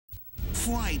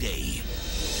Friday.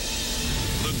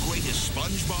 The greatest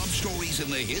SpongeBob stories in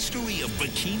the history of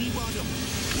Bikini Bottom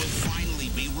will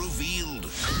finally be revealed.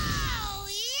 Oh,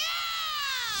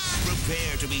 yeah!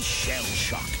 Prepare to be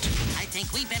shell-shocked. I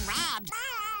think we've been robbed.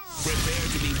 Prepare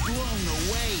to be blown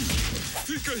away. I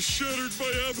think I shattered my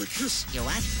abacus. You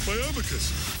what? My abacus.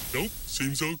 Nope,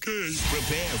 seems okay.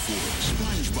 Prepare for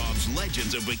SpongeBob's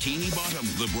Legends of Bikini Bottom.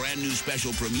 The brand new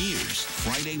special premieres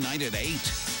Friday night at 8.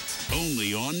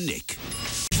 Only on Nick.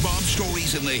 SpongeBob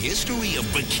stories in the history of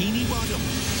Bikini Bottom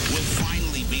will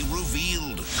finally be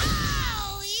revealed.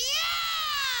 Oh,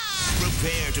 yeah!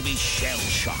 Prepare to be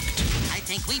shell-shocked. I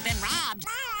think we've been robbed.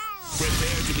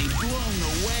 Prepare to be blown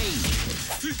away.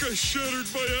 I think I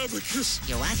shattered my abacus.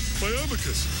 You what? My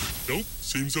abacus. Nope,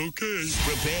 seems okay.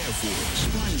 Prepare for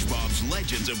SpongeBob's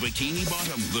Legends of Bikini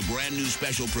Bottom. The brand new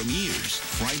special premieres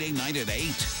Friday night at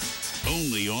 8.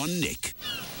 Only on Nick.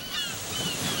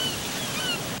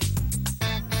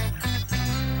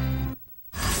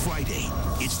 Friday,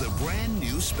 it's the brand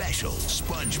new special,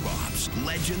 SpongeBob's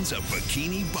Legends of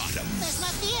Bikini Bottom. This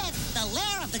must be it. The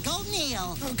lair of the golden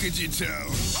eel. How could you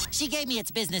tell? She gave me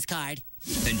its business card.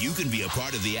 And you can be a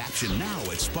part of the action now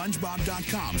at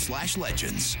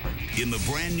SpongeBob.com/legends. In the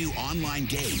brand new online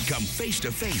game, come face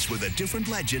to face with a different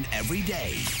legend every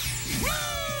day. Woo!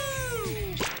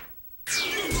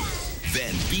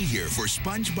 Then be here for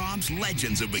SpongeBob's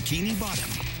Legends of Bikini Bottom.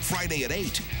 Friday at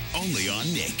 8, only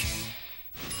on Nick.